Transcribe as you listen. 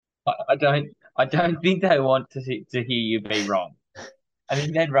I don't think they want to hear you be wrong. I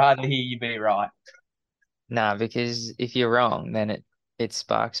think they'd rather hear you be right. Nah, because if you're wrong, then it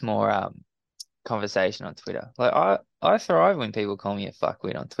sparks more conversation on Twitter. Like I thrive when people call me a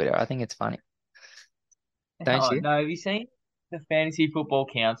fuckwit on Twitter. I think it's funny, don't Oh you? no, have you seen the fantasy football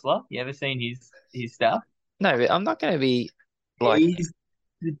counselor? You ever seen his stuff? No, but I'm not going to be like. He's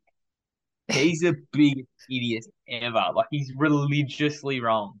the, he's the biggest idiot ever. Like he's religiously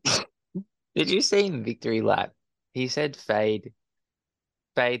wrong. Did you see in Victory Lap? He said fade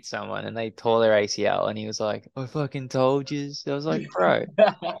someone, and they tore their ACL, and he was like, "I fucking told you." I was like, "Bro,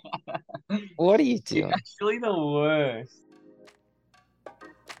 what are you You're doing?" actually the worst.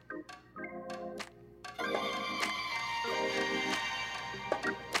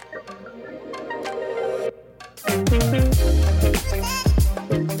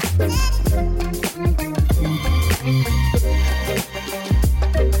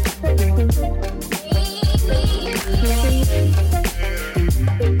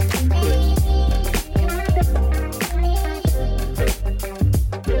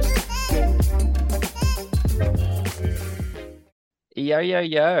 Yo, yo,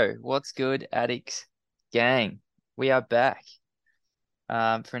 yo, what's good, addicts gang? We are back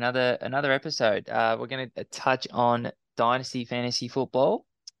for another episode. We're going to touch on Dynasty Fantasy Football,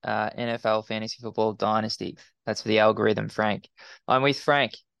 NFL Fantasy Football Dynasty. That's for the algorithm, Frank. I'm with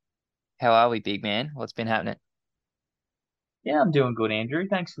Frank. How are we, big man? What's been happening? Yeah, I'm doing good, Andrew.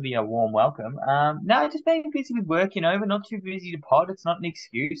 Thanks for the warm welcome. No, just being busy with work, but not too busy to pod. It's not an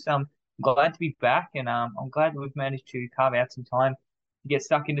excuse. I'm glad to be back, and I'm glad that we've managed to carve out some time to get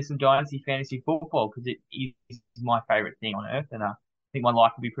stuck into some dynasty fantasy football because it is my favorite thing on earth, and I think my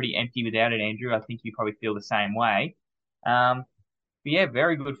life would be pretty empty without it, Andrew. I think you probably feel the same way. Um, but yeah,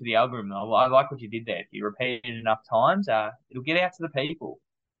 very good for the algorithm. I like what you did there. If you repeat it enough times, it'll get out to the people.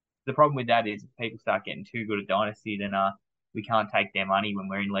 The problem with that is if people start getting too good at Dynasty, then we can't take their money when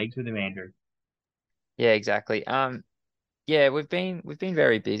we're in leagues with them, Andrew. Yeah, exactly. Yeah, we've been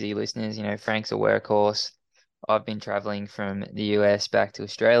very busy, listeners. You know, Frank's a workhorse. I've been traveling from the US back to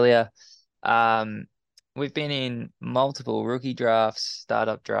Australia. Um, we've been in multiple rookie drafts,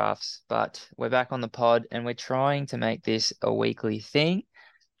 startup drafts, but we're back on the pod and we're trying to make this a weekly thing,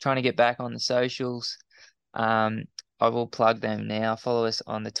 trying to get back on the socials. Um, I will plug them now. Follow us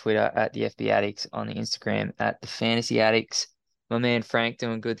on the Twitter at the FB Addicts, on the Instagram at the Fantasy Addicts. My man Frank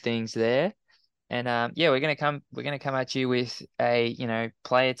doing good things there. And yeah, we're gonna come at you with a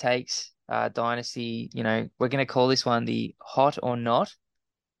player takes dynasty. We're gonna call this one the hot or not,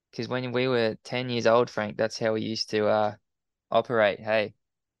 because when we were 10 years old, Frank, that's how we used to operate. Hey,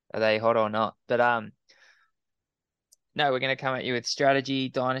 are they hot or not? But no, we're gonna come at you with strategy,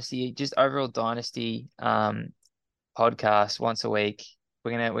 dynasty, just overall dynasty podcast once a week.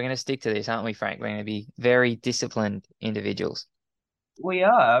 We're gonna stick to this, aren't we, Frank? We're gonna be very disciplined individuals. We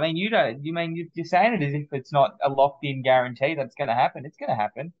are. I mean, you don't. You mean you're saying it as if it's not a locked-in guarantee that's going to happen. It's going to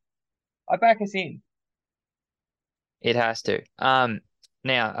happen. I back us in. It has to.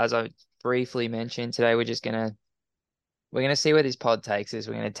 Now, as I briefly mentioned today, we're gonna see where this pod takes us.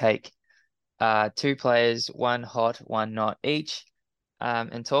 We're gonna take two players, one hot, one not each,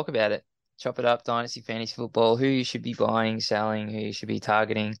 and talk about it. Chop it up, Dynasty Fantasy Football, who you should be buying, selling, who you should be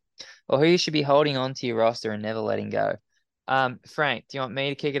targeting, or who you should be holding onto your roster and never letting go. Frank, do you want me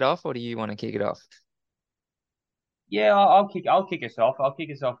to kick it off or do you want to kick it off? Yeah, I'll kick us off. I'll kick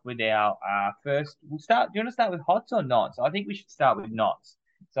us off with our first. We'll start. Do you want to start with hots or knots? I think we should start with knots.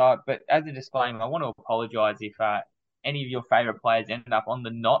 So, but as a disclaimer, I want to apologise if any of your favourite players ended up on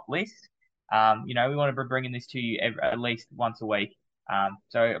the not list. We want to be bringing this to you at least once a week.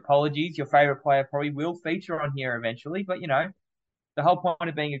 So apologies. Your favourite player probably will feature on here eventually, but the whole point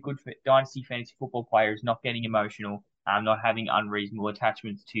of being a good dynasty fantasy football player is not getting emotional, not having unreasonable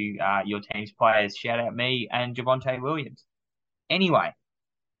attachments to your team's players. Shout out me and Javonte Williams. Anyway,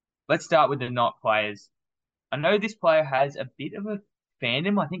 let's start with the not players. I know this player has a bit of a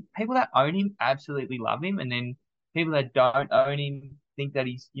fandom. I think people that own him absolutely love him, and then people that don't own him think that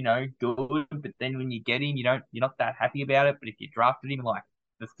he's good. But then when you get him, you're not that happy about it. But if you drafted him like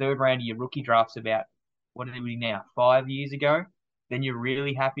the third round of your rookie drafts about what are we now 5 years ago, then you're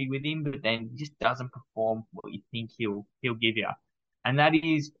really happy with him. But then he just doesn't perform what you think he'll give you, and that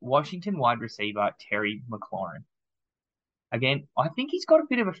is Washington wide receiver Terry McLaurin. Again, I think he's got a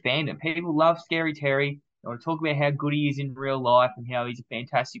bit of a fandom. People love Scary Terry. They want to talk about how good he is in real life and how he's a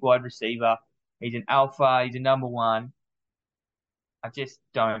fantastic wide receiver. He's an alpha. He's a number one. I just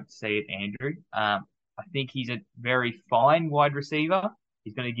don't see it, Andrew. I think he's a very fine wide receiver.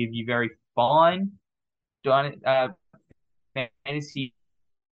 He's going to give you very fine fantasy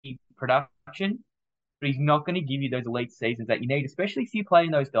production, but he's not going to give you those elite seasons that you need, especially if you play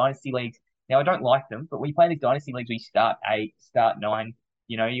in those dynasty leagues. Now, I don't like them, but when you play in these dynasty leagues where you start eight, start nine,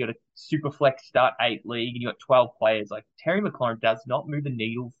 you got a super flex start eight league and you got 12 players. Like Terry McLaurin does not move the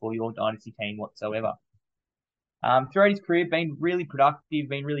needle for your dynasty team whatsoever. Throughout his career, been really productive,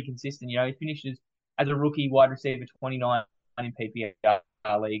 been really consistent. He finishes as a rookie wide receiver 29 in PPR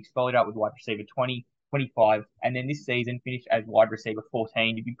leagues, followed up with wide receiver 20, 25, and then this season finished as wide receiver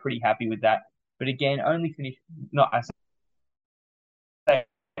 14. You'd be pretty happy with that. But again, only finished, not I say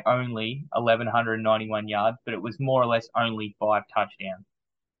only 1,191 yards, but it was more or less only 5 touchdowns.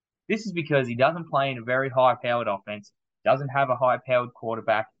 This is because he doesn't play in a very high powered offense, doesn't have a high powered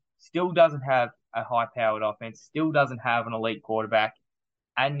quarterback, still doesn't have a high powered offense, still doesn't have an elite quarterback.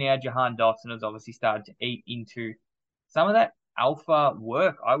 And now Jahan Dotson has obviously started to eat into some of that alpha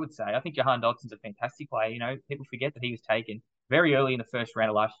work, I would say. I think Jahan Dotson's a fantastic player. People forget that he was taken very early in the first round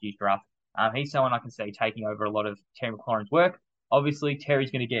of last year's draft. He's someone I can see taking over a lot of Terry McLaurin's work. Obviously,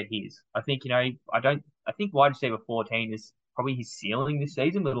 Terry's going to get his. I think, I think wide receiver 14 is probably his ceiling this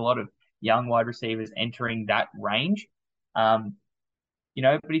season with a lot of young wide receivers entering that range. Um,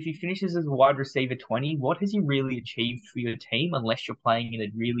 but if he finishes as a wide receiver 20, what has he really achieved for your team unless you're playing in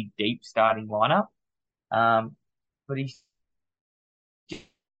a really deep starting lineup? But he's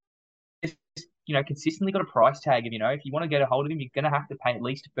just, consistently got a price tag of, if you want to get a hold of him, you're going to have to pay at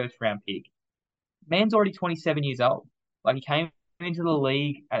least a first round pick. Man's already 27 years old. Like he came into the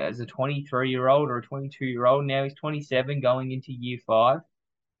league as a 23-year-old or a 22-year-old. Now he's 27 going into year five.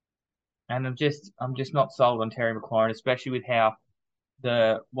 And I'm just not sold on Terry McLaurin, especially with how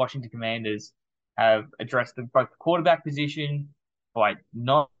the Washington Commanders have addressed both the quarterback position by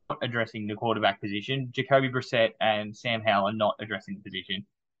not addressing the quarterback position. Jacoby Brissett and Sam Howell are not addressing the position.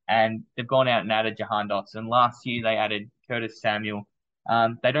 And they've gone out and added Jahan Dotson. Last year, they added Curtis Samuel.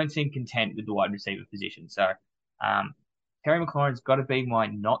 They don't seem content with the wide receiver position. So um, Terry McLaurin's got to be my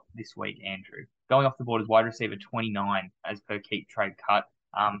not this week, Andrew. Going off the board as wide receiver 29 as per Keep Trade Cut.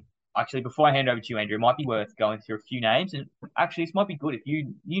 Actually, before I hand over to you, Andrew, it might be worth going through a few names. And actually, this might be good if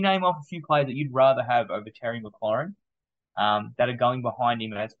you name off a few players that you'd rather have over Terry McLaurin, that are going behind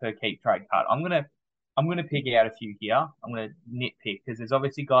him as per Keep Trade Cut. I'm gonna pick out a few here. I'm gonna nitpick because there's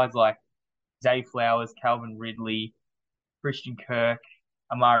obviously guys like Zay Flowers, Calvin Ridley, Christian Kirk,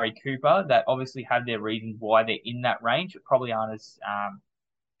 Amari Cooper that obviously have their reasons why they're in that range, but probably aren't as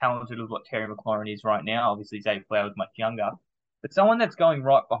talented as what Terry McLaurin is right now. Obviously, Zay Flowers much younger. But someone that's going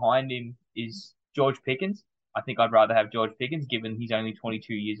right behind him is George Pickens. I think I'd rather have George Pickens, given he's only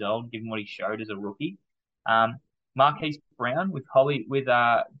 22 years old, given what he showed as a rookie. Um, Marquise Brown with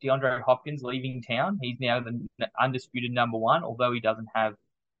DeAndre Hopkins leaving town. He's now the undisputed number one, although he doesn't have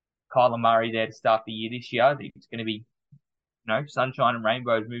Kyler Murray there to start the year this year. It's going to be, sunshine and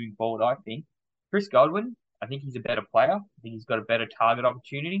rainbows moving forward, I think. Chris Godwin, I think he's a better player. I think he's got a better target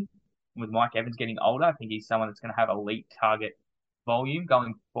opportunity. With Mike Evans getting older, I think he's someone that's going to have elite target volume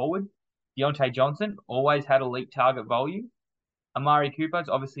going forward. Deontay Johnson always had elite target volume. Amari Cooper is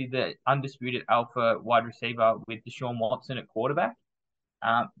obviously the undisputed alpha wide receiver with Deshaun Watson at quarterback.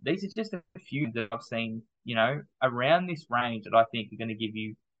 These are just a few that I've seen, around this range that I think are going to give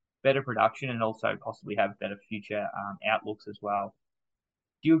you better production and also possibly have better future outlooks as well.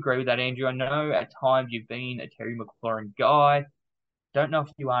 Do you agree with that, Andrew? I know at times you've been a Terry McLaurin guy. Don't know if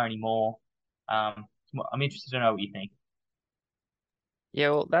you are anymore. I'm interested to know what you think.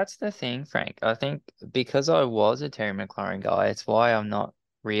 Yeah, well, that's the thing, Frank. I think because I was a Terry McLaurin guy, it's why I'm not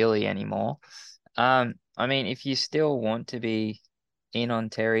really anymore. I mean, if you still want to be in on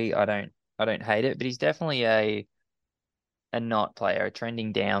Terry, I don't hate it, but he's definitely a not player, a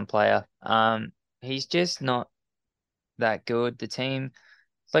trending down player. He's just not that good. The team,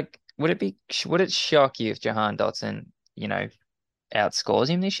 like, would it shock you if Jahan Dotson, outscores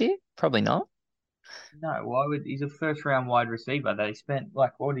him this year? Probably not. No, why would he's a first round wide receiver? They spent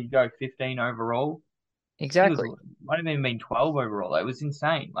like what did he go 15 overall? I think it Exactly. was might have even been 12 overall. It was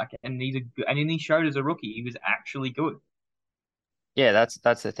insane. Like, and then he showed as a rookie he was actually good. Yeah,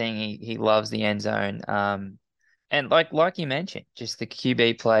 that's the thing. He loves the end zone. And like you mentioned, just the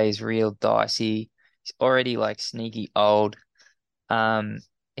QB play is real dicey. He's already like sneaky old. Um,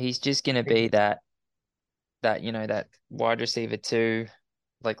 he's just gonna be that wide receiver two,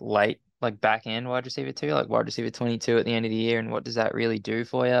 like late, like back end wide receiver two, like wide receiver 22 at the end of the year. And what does that really do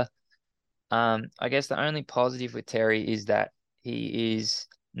for you? I guess the only positive with Terry is that he is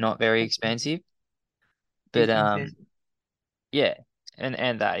not very expensive, but He's consistent. yeah,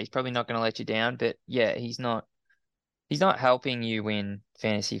 and that he's probably not going to let you down. But yeah, he's not helping you win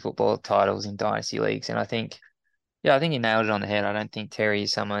fantasy football titles in dynasty leagues, and I think Yeah, I think you nailed it on the head. I don't think Terry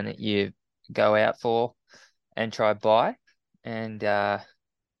is someone that you go out for and try buy. And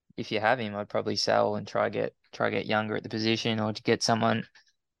if you have him, I'd probably sell and try get younger at the position, or to get someone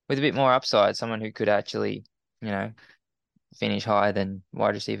with a bit more upside, someone who could actually, you know, finish higher than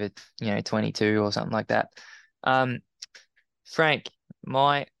wide receiver, 22 or something like that. Um, Frank,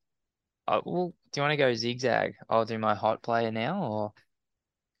 my well, do you want to go zigzag? I'll do my hot player now, or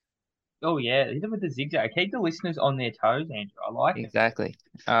Oh yeah, hit them with the zigzag. Keep the listeners on their toes, Andrew. I like it. exactly.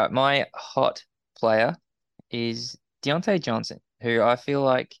 My hot player is Deontay Johnson, who I feel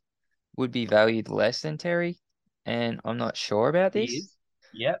like would be valued less than Terry, and I'm not sure about He this. is.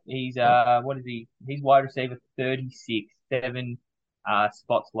 Yep. He's Uh, what is he? He's wide receiver 36, seven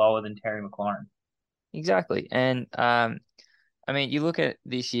spots lower than Terry McLaurin. Exactly. And I mean, you look at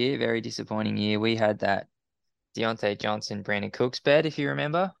this year, very disappointing year. We had that Deontay Johnson, Brandon Cooks bet, if you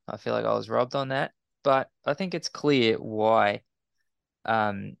remember. I feel like I was robbed on that. But I think it's clear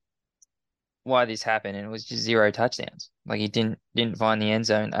um why this happened, and it was just zero touchdowns. Like he didn't find the end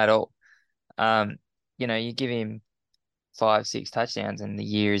zone at all. Um, you give him 5, 6 touchdowns, and the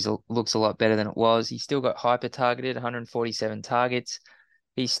year looks a lot better than it was. He still got hyper targeted, 147 targets.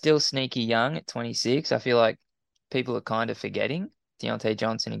 He's still sneaky young at 26. I feel like people are kind of forgetting Deontay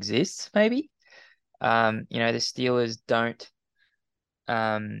Johnson exists, maybe. The Steelers don't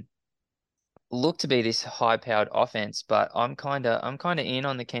um look to be this high-powered offense, but I'm kinda in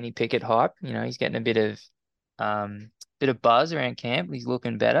on the Kenny Pickett hype. He's getting a bit of buzz around camp. He's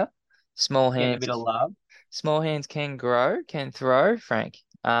looking better. Small Getting a hands bit of love. small hands can grow, can throw, Frank.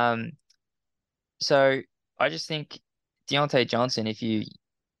 So I just think Deontay Johnson,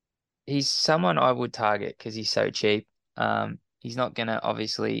 he's someone I would target because he's so cheap. He's not gonna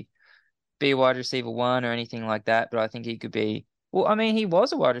obviously be a wide receiver one or anything like that, but I think he could be. Well, I mean, he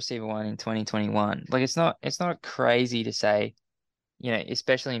was a wide receiver one in 2021. Like, it's not crazy to say,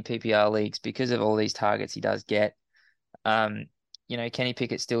 especially in PPR leagues because of all these targets he does get. Um, Kenny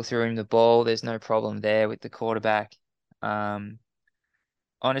Pickett still threw him the ball. There's no problem there with the quarterback. Um,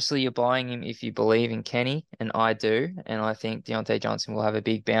 Honestly, you're buying him if you believe in Kenny, and I do. And I think Deontay Johnson will have a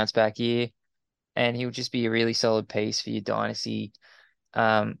big bounce back year, and he'll just be a really solid piece for your dynasty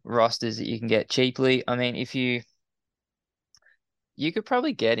rosters that you can get cheaply. I mean, if you could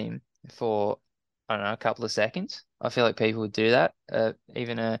probably get him for, I don't know, a couple of seconds. I feel like people would do that.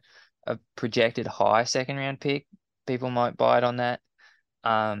 Even a projected high second round pick, people might buy it on that.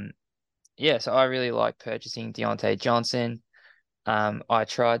 Um, yeah, so I really like purchasing Deontay Johnson. I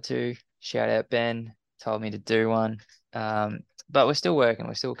tried to shout out Ben, told me to do one. But we're still working,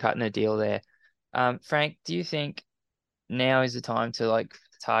 we're still cutting a deal there. Frank, do you think now is the time to like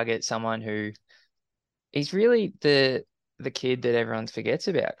target someone who he's really the kid that everyone forgets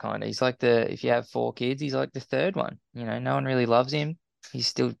about, kind of. He's like if you have 4 kids, he's like the third one. No one really loves him.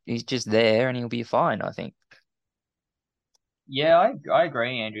 He's just there and he'll be fine, I think. Yeah, I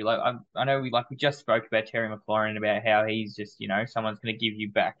agree, Andrew. Like I know we just spoke about Terry McLaurin about how he's just someone's going to give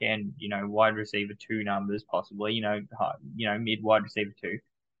you back end wide receiver two numbers possibly mid wide receiver two.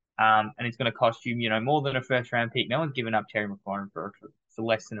 And it's going to cost you, more than a first round pick. No one's given up Terry McLaurin for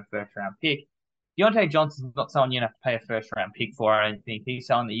less than a first round pick. Deontay Johnson's not someone you have to pay a first round pick for. I don't think he's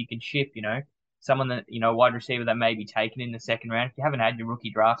someone that you can ship. Someone that wide receiver that may be taken in the second round. If you haven't had your rookie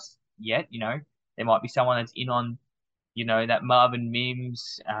drafts yet, there might be someone that's in on that Marvin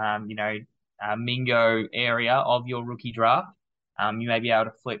Mims, Mingo area of your rookie draft. You may be able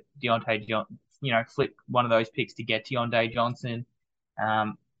to flip one of those picks to get Deontay Johnson.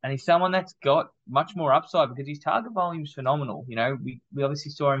 And he's someone that's got much more upside because his target volume is phenomenal. We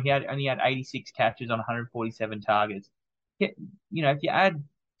obviously saw him. He only had 86 catches on 147 targets. If you add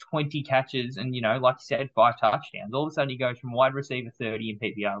 20 catches and like you said, 5 touchdowns, all of a sudden he goes from wide receiver 30 in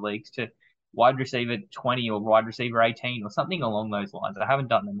PPR leagues to wide receiver 20 or wide receiver 18 or something along those lines. I haven't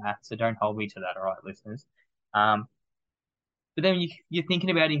done the math, so don't hold me to that, all right, listeners. Um, but then you're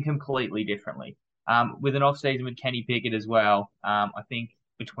thinking about him completely differently. With an off season with Kenny Pickett as well, I think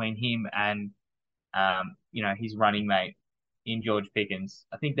between him and his running mate in George Pickens,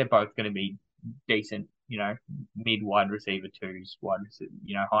 I think they're both going to be decent, mid wide receiver twos,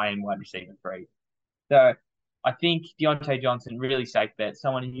 high end wide receiver three. So I think Deontay Johnson, really safe bet,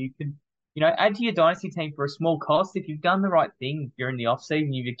 someone you can, add to your dynasty team for a small cost. If you've done the right thing during the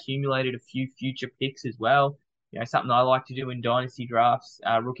offseason, you've accumulated a few future picks as well. Something I like to do in dynasty drafts,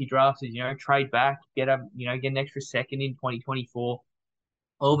 rookie drafts is, trade back, get an extra second in 2024.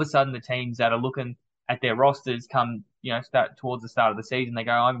 All of a sudden, the teams that are looking at their rosters come, start towards the start of the season, they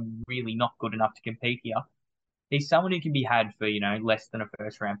go, I'm really not good enough to compete here. He's someone who can be had for, less than a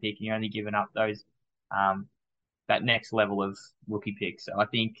first round pick, and you're only giving up those um, that next level of rookie pick. So I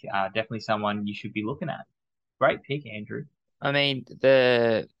think definitely someone you should be looking at. Great pick, Andrew. I mean,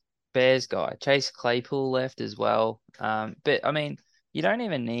 the Bears guy, Chase Claypool left as well. But I mean, you don't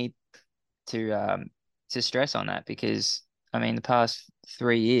even need to stress on that because I mean, the past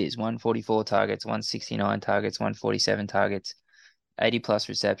 3 years, 144 targets, 169 targets, 147 targets, 80 plus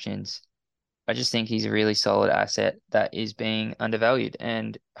receptions. I just think he's a really solid asset that is being undervalued.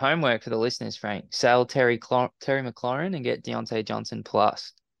 And homework for the listeners, Frank, sell Terry McLaurin and get Deontay Johnson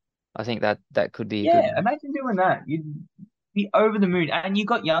plus. I think that could be a good Yeah, one. imagine doing that. You'd be over the moon, and you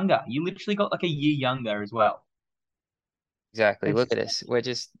got younger. You literally got like a year younger as well. Exactly. It's Look just at us. We're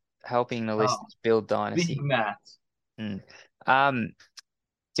just helping the oh, listeners build big Dynasty. maths. Mm. Um,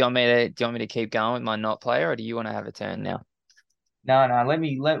 do you want me to keep going with my not player, or do you want to have a turn now? No,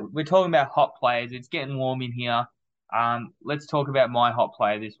 no. We're talking about hot players. It's getting warm in here. Let's talk about my hot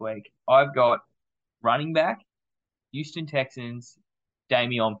player this week. I've got running back, Houston Texans,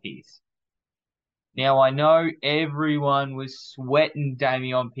 Dameon Pierce. Now I know everyone was sweating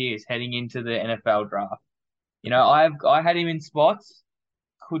Dameon Pierce heading into the NFL draft. I had him in spots,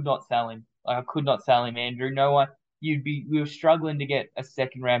 could not sell him. I could not sell him, Andrew. No one. We were struggling to get a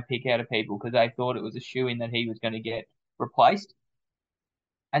second round pick out of people because they thought it was a shoe in that he was going to get replaced.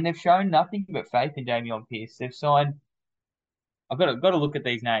 And they've shown nothing but faith in Dameon Pierce. They've signed. I've got to look at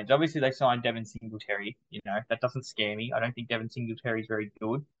these names. Obviously, they signed Devin Singletary. That doesn't scare me. I don't think Devin Singletary is very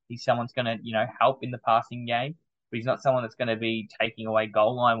good. He's someone's going to help in the passing game, but he's not someone that's going to be taking away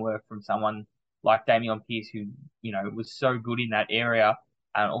goal line work from someone like Dameon Pierce, who was so good in that area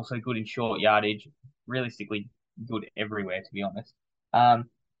and also good in short yardage. Realistically, good everywhere, to be honest. And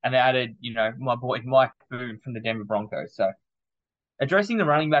they added, my boy Mike Boone from the Denver Broncos. So addressing the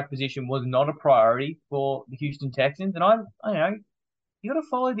running back position was not a priority for the Houston Texans, and you got to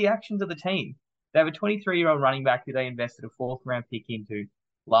follow the actions of the team. They have a 23-year-old running back who they invested a fourth round pick into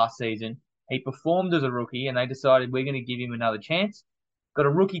last season. He performed as a rookie, and they decided we're going to give him another chance. Got a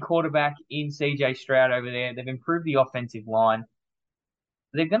rookie quarterback in CJ Stroud over there. They've improved the offensive line.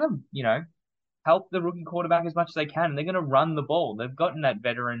 They're going to, help the rookie quarterback as much as they can. And they're going to run the ball. They've gotten that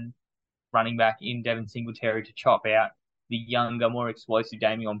veteran running back in Devin Singletary to chop out the younger, more explosive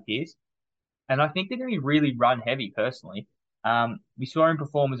Dameon Pierce. And I think they're going to be really run heavy personally. We saw him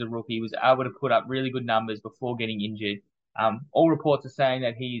perform as a rookie. He was able to put up really good numbers before getting injured. All reports are saying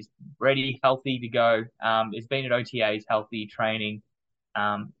that he's ready, healthy to go. Has been at OTAs, healthy training.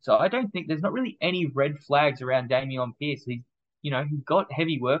 So I don't think there's not really any red flags around Dameon Pierce. He's got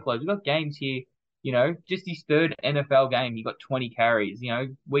heavy workloads. We've got games here, just his third NFL game, he got 20 carries.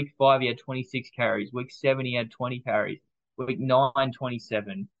 Week 5, he had 26 carries. Week 7, he had 20 carries. Week 9,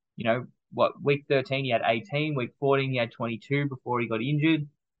 27. Week 13, he had 18. Week 14, he had 22 before he got injured.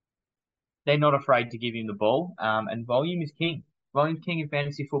 They're not afraid to give him the ball. And volume is king. Volume's king in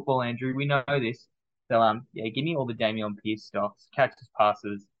fantasy football, Andrew. We know this. So, yeah, give me all the Dameon Pierce stocks, catches,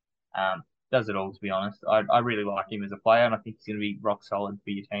 passes, does it all, to be honest. I really like him as a player, and I think he's going to be rock solid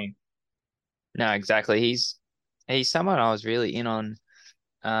for your team. No, exactly. He's someone I was really in on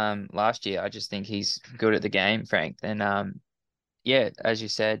last year. I just think he's good at the game, Frank. And yeah, as you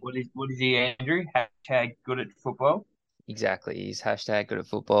said, What is he, Andrew? Hashtag good at football. exactly. He's hashtag good at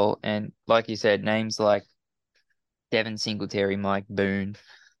football. And like you said, names like Devin Singletary, Mike Boone,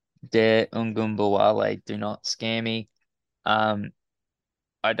 De Ungumbawale do not scare me. Um,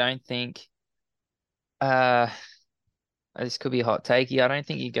 I don't think uh this could be a hot takey. I don't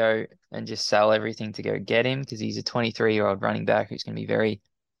think you go and just sell everything to go get him because he's a 23-year-old running back who's going to be very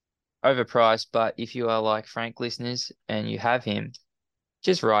overpriced. But if you are like Frank listeners and you have him,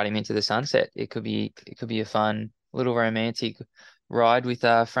 just ride him into the sunset. It could be a fun little romantic ride with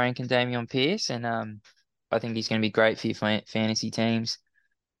Frank and Dameon Pierce, and I think he's going to be great for your fantasy teams.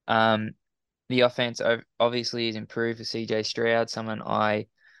 Um, the offense obviously is improved for CJ Stroud, someone I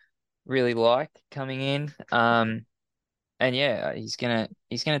really like coming in. And yeah, he's gonna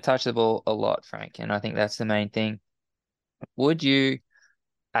touch the ball a lot, Frank, and I think that's the main thing. Would you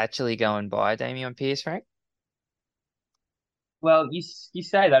actually go and buy Dameon Pierce, Frank? Well, you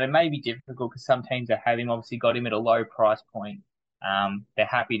say that it may be difficult because some teams that have him obviously got him at a low price point. They're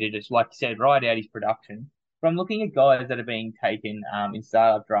happy to just, like you said, ride out his production. But I'm looking at guys that are being taken in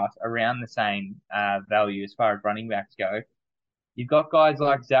startup drafts around the same value as far as running backs go. You've got guys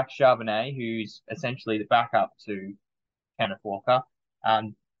like Zach Charbonnet, who's essentially the backup to Kenneth Walker.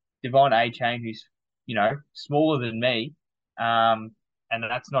 Um, Devon A Chain, who's smaller than me, and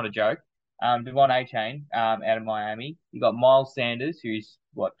that's not a joke. Devon A Chain out of Miami. You got Miles Sanders, who's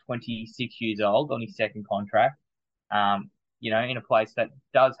what 26 years old on his second contract. Um, in a place that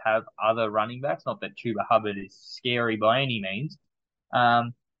does have other running backs. Not that Chuba Hubbard is scary by any means.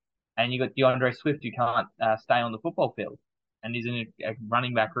 Um, and you got DeAndre Swift who can't stay on the football field, and is in a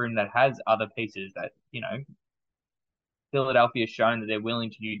running back room that has other pieces that Philadelphia has shown that they're willing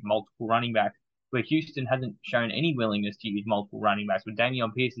to use multiple running backs, where Houston hasn't shown any willingness to use multiple running backs. When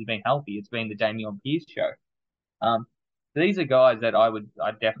Dameon Pierce has been healthy, it's been the Dameon Pierce show. Um, these are guys that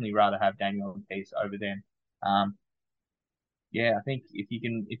I'd definitely rather have Dameon Pierce over them. Um, yeah, I think if you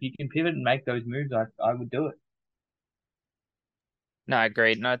can pivot and make those moves, I would do it. No,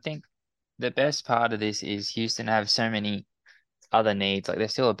 agreed. And I think the best part of this is Houston have so many other needs. Like they're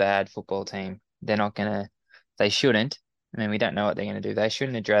still a bad football team. They shouldn't. I mean, we don't know what they're gonna do. They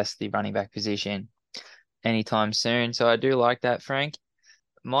shouldn't address the running back position anytime soon. So I do like that, Frank.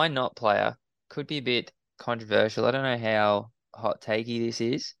 My not player could be a bit controversial. I don't know how hot takey this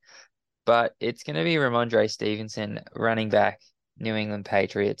is, but it's gonna be Ramondre Stevenson, running back, New England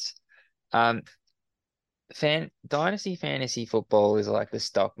Patriots. Um, Dynasty fantasy football is like the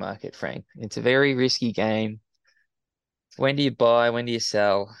stock market, Frank. It's a very risky game. When do you buy? When do you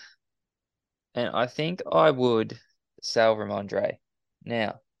sell? And I think I would sell Ramondre.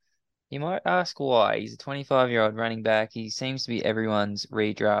 Now, you might ask why. He's a 25-year-old running back. He seems to be everyone's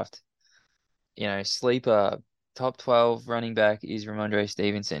redraft, sleeper. Top 12 running back is Ramondre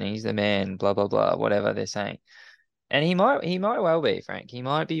Stevenson. He's the man, blah, blah, blah, whatever they're saying. And he might well be, Frank. He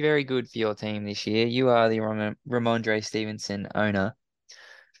might be very good for your team this year. You are the Ramondre Stevenson owner.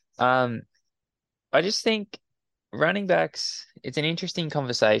 Um, I just think running backs, it's an interesting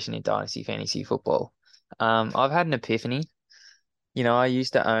conversation in Dynasty Fantasy Football. I've had an epiphany. I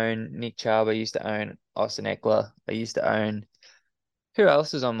used to own Nick Chubb. I used to own Austin Eckler. I used to own who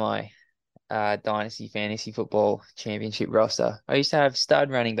else was on my Dynasty Fantasy Football Championship roster? I used to have stud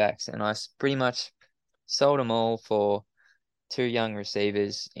running backs, and pretty much sold them all for two young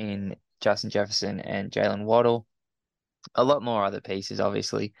receivers in Justin Jefferson and Jalen Waddle. A lot more other pieces,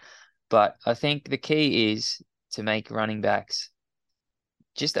 obviously. But I think the key is to make running backs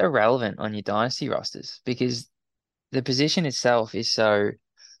just irrelevant on your dynasty rosters because the position itself is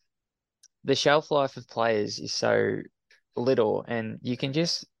the shelf life of players is so little and you can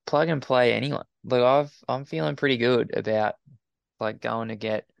just plug and play anyone. Like I'm feeling pretty good about like going to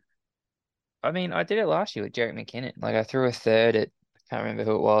get I mean, I did it last year with Jerick McKinnon. Like I threw a third at I can't remember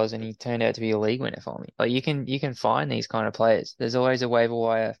who it was and he turned out to be a league winner for me. Like you can find these kind of players. There's always a waiver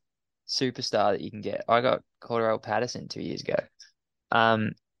wire superstar that you can get. I got Cordarrelle Patterson 2 years ago.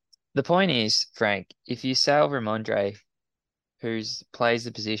 Um, the point is, Frank, if you sell Ramondre, who's plays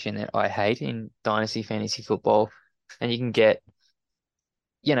the position that I hate in dynasty fantasy football, and you can get,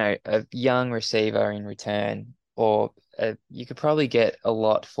 a young receiver in return, or you could probably get a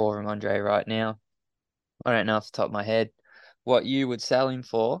lot for Ramondre right now. I don't know off the top of my head what you would sell him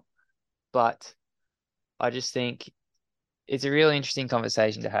for, but I just think it's a really interesting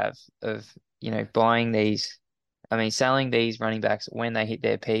conversation to have of, buying these. I mean, selling these running backs when they hit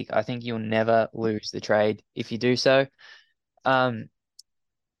their peak. I think you'll never lose the trade if you do so. Um,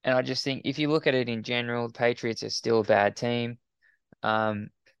 and I just think if you look at it in general, the Patriots are still a bad team. Um,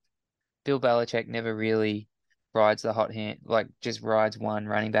 Bill Belichick never really rides the hot hand, like just rides one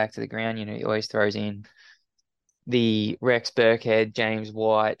running back to the ground. He always throws in the Rex Burkhead, James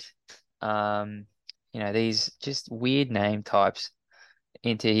White, these just weird name types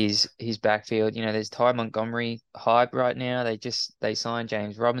into his backfield. There's Ty Montgomery hype right now. They signed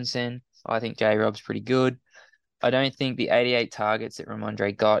James Robinson. I think J Rob's pretty good. I don't think the 88 targets that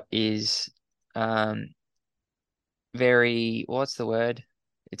Ramondre got is um very what's the word?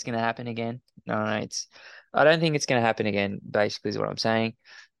 It's gonna happen again. No, no, I don't think it's gonna happen again, basically is what I'm saying.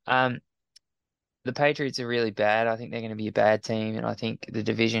 Um the Patriots are really bad. I think they're gonna be a bad team, and I think the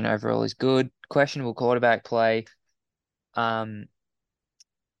division overall is good. Questionable quarterback play. Um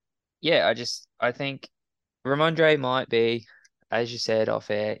yeah, I think Ramondre might be, as you said,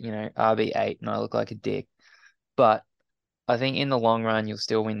 off air, RB8 and I look like a dick. But I think in the long run, you'll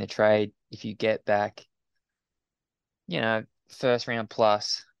still win the trade if you get back, first round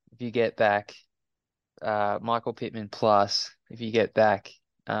plus. If you get back Michael Pittman plus, if you get back,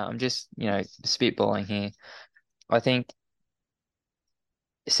 I'm just, spitballing here. I think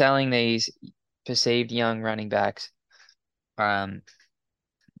selling these perceived young running backs, um,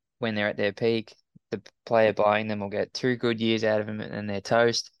 when they're at their peak, the player buying them will get 2 good years out of them and they're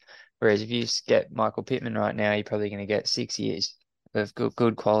toast. Whereas if you get Michael Pittman right now, you're probably going to get 6 years of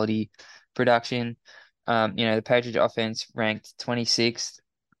good quality production. The Patriots offense ranked 26th,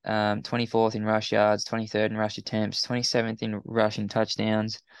 24th in rush yards, 23rd in rush attempts, 27th in rushing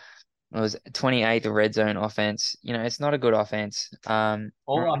touchdowns. It was 28th red zone offense. It's not a good offense.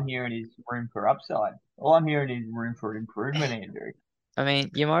 All I'm hearing is room for upside. All I'm hearing is room for improvement, Andrew. I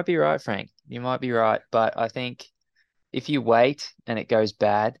mean, you might be right, Frank. You might be right, but I think if you wait and it goes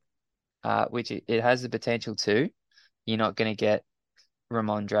bad, which it has the potential to, you're not going to get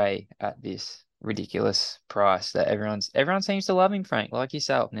Ramondre at this ridiculous price that everyone seems to love him, Frank, like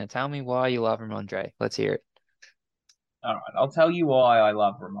yourself. Now tell me why you love Ramondre. Let's hear it. All right, I'll tell you why I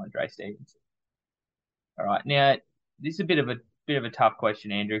love Ramondre Stevenson. All right, now this is a bit of a tough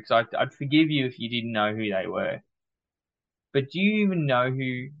question, Andrew, because I'd forgive you if you didn't know who they were. But do you even know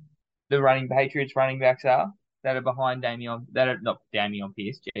who the running Patriots running backs are that are behind Damian? That are not Damian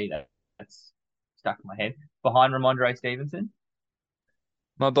Pierce. Gee, that's stuck in my head. Behind Ramondre Stevenson,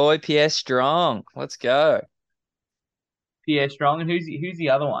 My boy PS Strong. Let's go. Pierre Strong, and who's the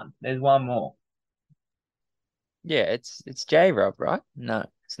other one? There's one more. Yeah, it's J Rob, right? No,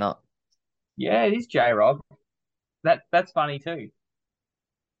 it's not. Yeah, it is J Rob. That's funny too.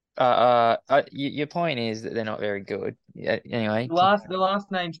 Your point is that they're not very good. Yeah, anyway, The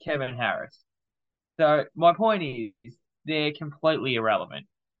last name's Kevin Harris. So my point is they're completely irrelevant.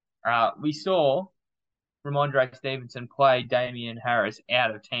 We saw Ramondre Stevenson play Damian Harris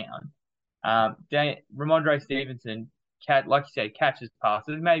out of town. Ramondre Stevenson, like you said, catches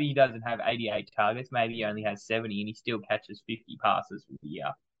passes. Maybe he doesn't have 88 targets. Maybe he only has 70, and he still catches 50 passes for the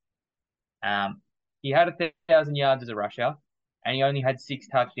year. He had 1,000 yards as a rusher, and he only had 6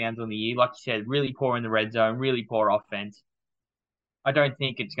 touchdowns on the year. Like you said, really poor in the red zone, really poor offense. I don't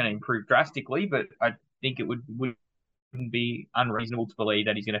think it's going to improve drastically, but I think wouldn't be unreasonable to believe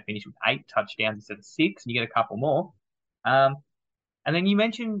that he's going to finish with 8 touchdowns instead of 6, and you get a couple more. Um, and then you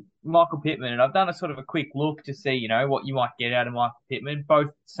mentioned Michael Pittman, and I've done a sort of a quick look to see, what you might get out of Michael Pittman.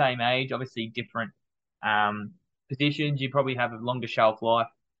 Both same age, obviously different positions. You probably have a longer shelf life,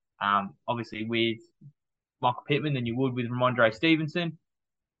 obviously with Michael Pittman than you would with Ramondre Stevenson.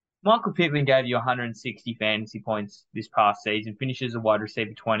 Michael Pittman gave you 160 fantasy points this past season, finishes a wide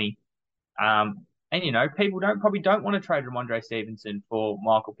receiver 20. And people don't want to trade Ramondre Stevenson for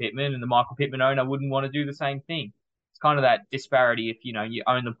Michael Pittman, and the Michael Pittman owner wouldn't want to do the same thing. It's kind of that disparity if you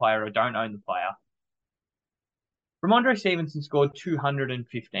own the player or don't own the player. Ramondre Stevenson scored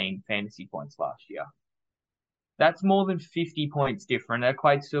 215 fantasy points last year. That's more than 50 points different. That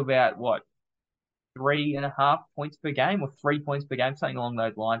equates to about what 3.5 points per game or 3 points per game, something along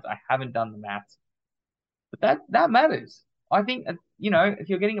those lines. I haven't done the maths, but that matters. I think if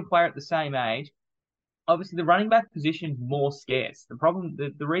you're getting a player at the same age, obviously the running back position is more scarce.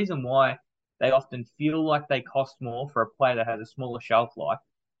 The reason why they often feel like they cost more for a player that has a smaller shelf life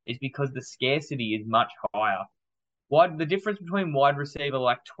is because the scarcity is much higher. The difference between wide receiver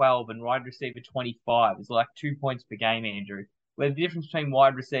like 12 and wide receiver 25 is like 2 points per game, Andrew. Where the difference between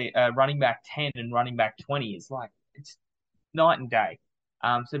running back 10 and running back 20 is like it's night and day.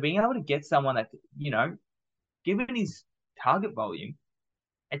 So being able to get someone that given his target volume,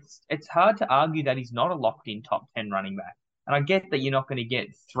 it's hard to argue that he's not a locked in top 10 running back. And I get that you're not going to get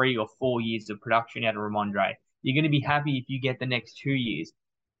 3 or 4 years of production out of Ramondre. You're going to be happy if you get the next 2 years.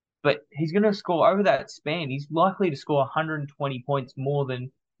 But he's going to score over that span. He's likely to score 120 points more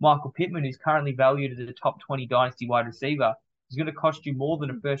than Michael Pittman, who's currently valued as a top 20 dynasty wide receiver. He's going to cost you more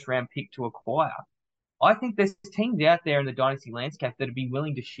than a first round pick to acquire. I think there's teams out there in the dynasty landscape that would be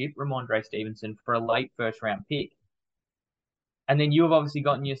willing to ship Ramondre Stevenson for a late first round pick. And then you have obviously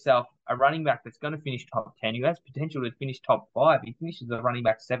gotten yourself a running back that's going to finish top 10, who has potential to finish top 5. He finishes the running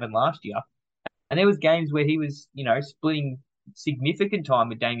back 7 last year. And there was games where he was, splitting significant time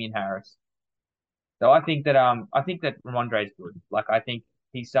with Damian Harris. So I think that Ramondre is good. Like I think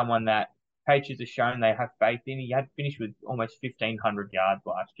he's someone that Patriots have shown they have faith in. He had finished with almost 1,500 yards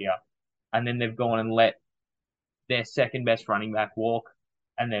last year. And then they've gone and let their second best running back walk,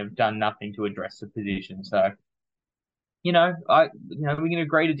 and they've done nothing to address the position. So we can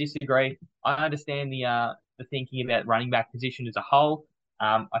agree to disagree. I understand the thinking about running back position as a whole.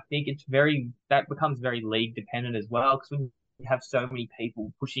 I think that becomes very league dependent as well because when you have so many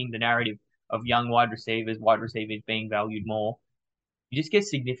people pushing the narrative of young wide receivers being valued more, you just get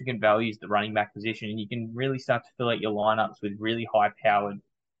significant values at the running back position, and you can really start to fill out your lineups with really high powered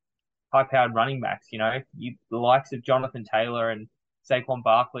running backs. The likes of Jonathan Taylor and Saquon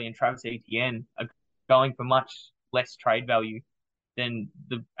Barkley and Travis Etienne are going for much less trade value than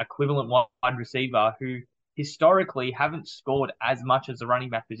the equivalent wide receiver who historically haven't scored as much as the running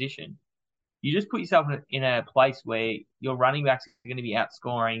back position. You just put yourself in a place where your running backs are going to be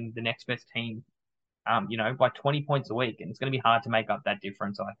outscoring the next best team, by 20 points a week, and it's going to be hard to make up that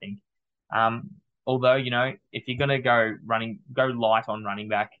difference, I think. Although, if you're going to go light on running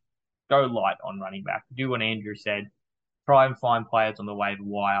back, go light on running back. Do what Andrew said. Try and find players on the waiver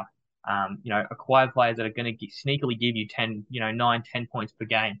wire. Acquire players that are going to sneakily give you 10, 9, 10 points per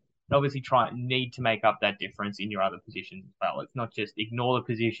game. And obviously, need to make up that difference in your other positions as well. It's not just ignore the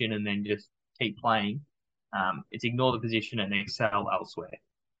position and then just keep playing. It's ignore the position and excel elsewhere.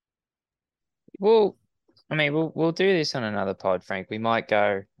 Well, I mean, we'll do this on another pod, Frank. We might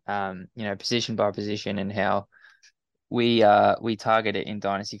go, position by position and how we target it in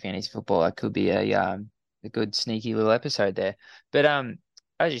Dynasty Fantasy Football. That could be a good sneaky little episode there. But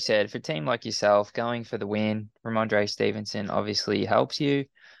as you said, for a team like yourself, going for the win, Ramondre Stevenson obviously helps you.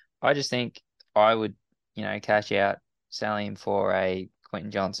 I just think I would, cash out, sell him for a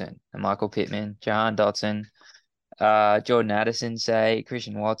Quentin Johnson, a Michael Pittman, Jahan Dotson, Jordan Addison, say,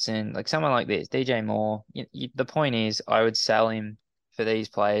 Christian Watson, like someone like this, DJ Moore. The point is, I would sell him for these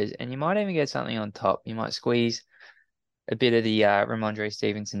players, and you might even get something on top. You might squeeze a bit of the Ramondre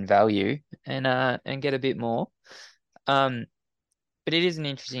Stevenson value and get a bit more. Um, but it is an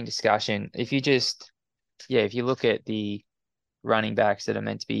interesting discussion. If you look at the running backs that are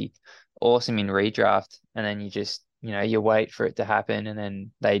meant to be awesome in redraft, and then you wait for it to happen, and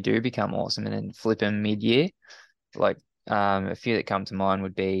then they do become awesome, and then flip them mid-year. Like a few that come to mind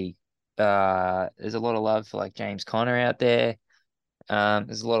would be there's a lot of love for like James Conner out there.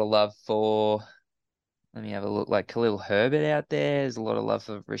 There's a lot of love for let me have a look like Khalil Herbert out there. There's a lot of love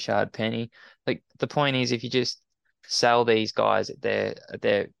for Rashad Penny. Like the point is, if you just sell these guys at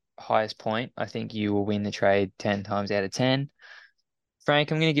their highest point, I think you will win the trade 10 times out of 10.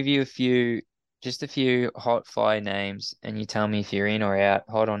 Frank, I'm going to give you just a few hot fire names, and you tell me if you're in or out,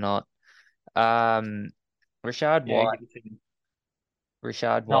 hot or not. Um, Rashad Yeah, White. give it to me.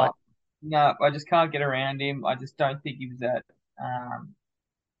 Rashad White. No, no, I just can't get around him. I just don't think he was that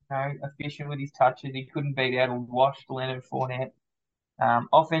efficient with his touches. He couldn't beat out a washed Leonard Fournette.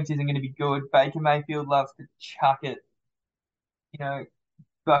 Offense isn't going to be good. Baker Mayfield loves to chuck it. You know,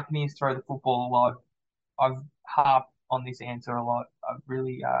 Buccaneers throw the football a lot. I've harped on this answer a lot. I've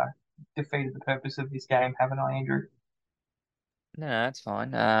really defeated the purpose of this game, haven't I, Andrew? No, that's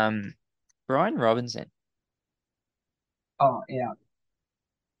fine. Brian Robinson. Oh, yeah,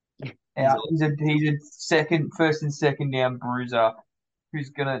 He's yeah. He's a first and second down bruiser who's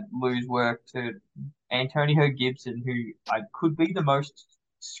gonna lose work to Antonio Gibson, who I could be the most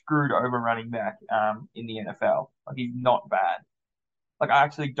screwed over running back in the NFL. Like he's not bad. Like I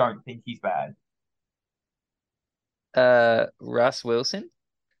actually don't think he's bad. Russ Wilson.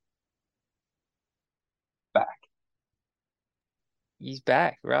 Back. He's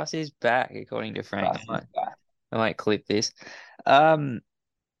back. Russ is back, according to Frank. Russ is back. I might clip this. Um,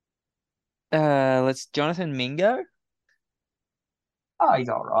 let's Jonathan Mingo. Oh, he's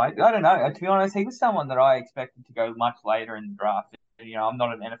all right. I don't know. To be honest, he was someone that I expected to go much later in the draft. I'm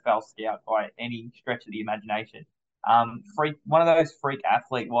not an NFL scout by any stretch of the imagination. One of those freak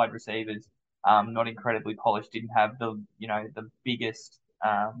athlete wide receivers. Not incredibly polished. Didn't have the biggest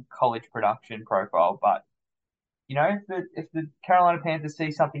college production profile, but if the Carolina Panthers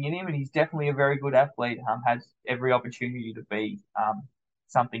see something in him, and he's definitely a very good athlete, has every opportunity to be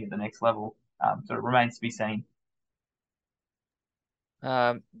something at the next level. So it remains to be seen.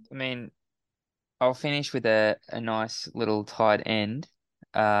 I mean, I'll finish with a nice little tight end.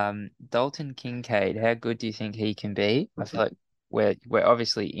 Dalton Kincaid. How good do you think he can be? I feel like we're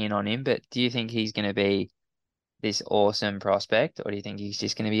obviously in on him, but do you think he's going to be this awesome prospect, or do you think he's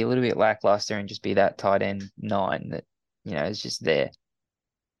just going to be a little bit lackluster and just be that tight end nine that is just there?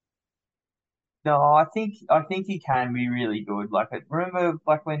 No, I think he can be really good. Like remember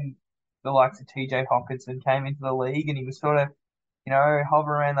like when the likes of TJ Hawkinson came into the league and he was sort of,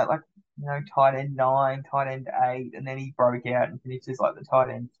 hover around that like, tight end nine, tight end eight, and then he broke out and finishes like the tight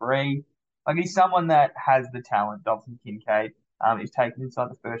end three. Like he's someone that has the talent, Dalton Kincaid. He's taken inside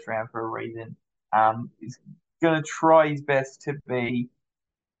the first round for a reason. He's gonna try his best to be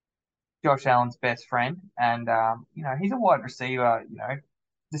Josh Allen's best friend, and he's a wide receiver,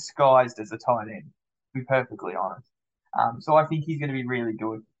 disguised as a tight end. To be perfectly honest, so I think he's going to be really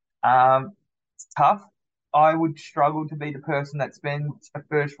good. It's tough. I would struggle to be the person that spends a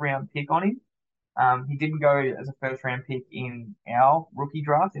first round pick on him. He didn't go as a first round pick in our rookie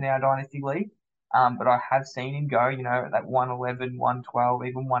draft in our dynasty league, but I have seen him go, at that 111, 112,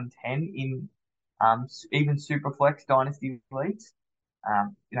 even 110 in even super flex dynasty leagues.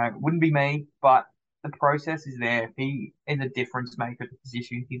 It wouldn't be me, but the process is there. If he is a difference maker at the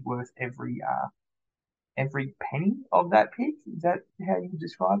position, he's worth every penny of that pick. Is that how you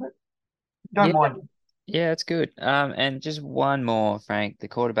describe it? Yeah, Don't mind him. yeah, it's good. And just one more, Frank, the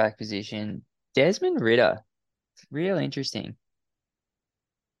quarterback position. Desmond Ritter, real interesting.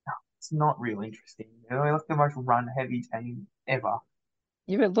 It's not real interesting. They're like the most run heavy team ever.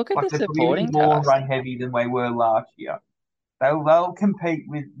 Yeah, but look at Like the they're probably going to supporting be more cast. run heavy than they were last year. They'll compete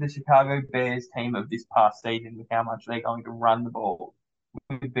with the Chicago Bears team of this past season with how much they're going to run the ball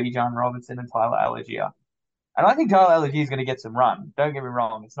with Bijan Robinson and Tyler Algier. And I think Tyler Algier is going to get some run. Don't get me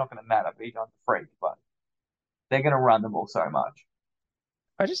wrong, it's not going to matter. Bijan's a freak, but they're going to run the ball so much.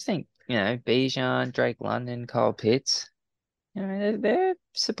 I just think, Bijan, Drake London, Kyle Pitts, they're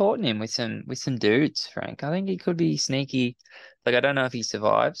supporting him with some dudes, Frank. I think he could be sneaky. Like, I don't know if he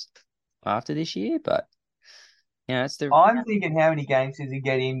survives after this year, but it's the I'm thinking how many games does he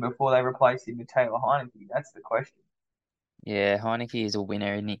get in before they replace him with Taylor Heineke? That's the question. yeah, Heineke is a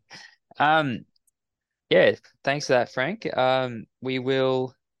winner, isn't he? Um, yeah, thanks for that, Frank. We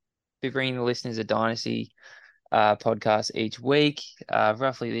will be bringing the listeners a Dynasty podcast each week,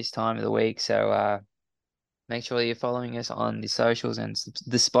 roughly this time of the week. So make sure you're following us on the socials and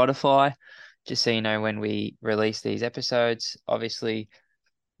the Spotify, just so you know when we release these episodes. Obviously,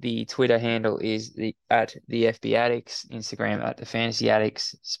 the Twitter handle is at the FB Addicts, Instagram at the Fantasy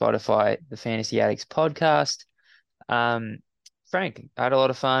Addicts, Spotify the Fantasy Addicts podcast. Um, Frank, I had a lot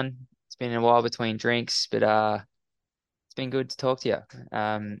of fun. It's been a while between drinks, but it's been good to talk to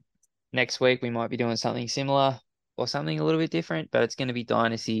you. Next week we might be doing something similar or something a little bit different, but it's going to be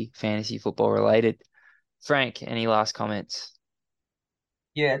Dynasty fantasy football related. Frank, any last comments?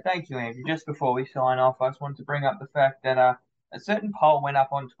 Yeah, thank you, Andrew. Just before we sign off, I just wanted to bring up the fact that a certain poll went up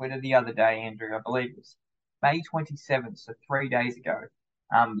on Twitter the other day, Andrew. I believe it was May 27th, so 3 days ago.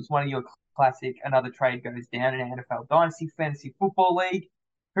 It was one of your classic another trade goes down in NFL Dynasty Fantasy Football League.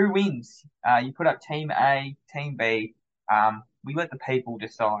 Who wins? You put up Team A, Team B. We let the people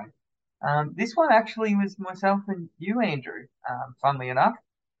decide. This one actually was myself and you, Andrew. Funnily enough.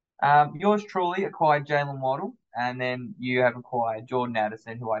 Yours truly acquired Jalen Waddle, and then you have acquired Jordan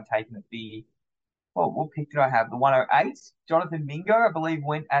Addison, who I'd taken at the what pick did I have? The 108. Jonathan Mingo, I believe,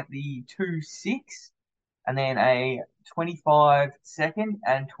 went at the 2-6, and then a 25 second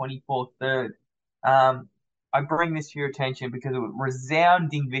and 24 third. I bring this to your attention because it was a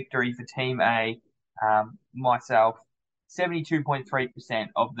resounding victory for Team A. Myself, 72.3%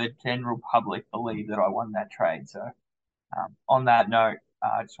 of the general public believe that I won that trade. So on that note,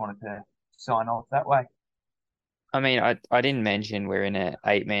 I just wanted to sign off that way. I mean, I didn't mention we're in an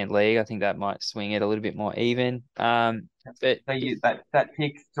 8-man league. I think that might swing it a little bit more even. But So if that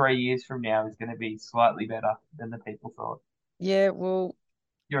pick 3 years from now is going to be slightly better than the people thought. yeah, well,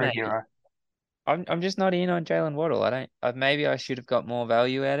 You're a maybe hero. I'm just not in on Jalen Waddle. I don't. Maybe I should have got more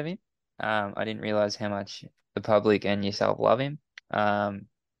value out of him. I didn't realize how much the public and yourself love him.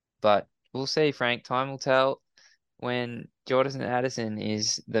 But we'll see, Frank. Time will tell when Jordan Addison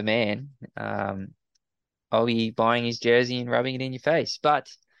is the man. I'll be buying his jersey and rubbing it in your face. But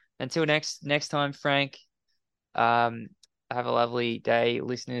until next time, Frank, um, have a lovely day,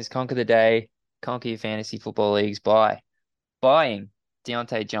 listeners. Conquer the day, conquer your fantasy football leagues by buying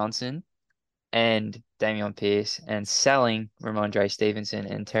Deontay Johnson and Damian Pierce and selling Ramondre Stevenson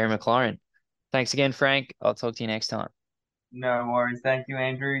and Terry McLaurin. Thanks again, Frank. I'll talk to you next time. No worries. Thank you,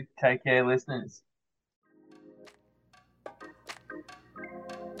 Andrew. Take care, listeners.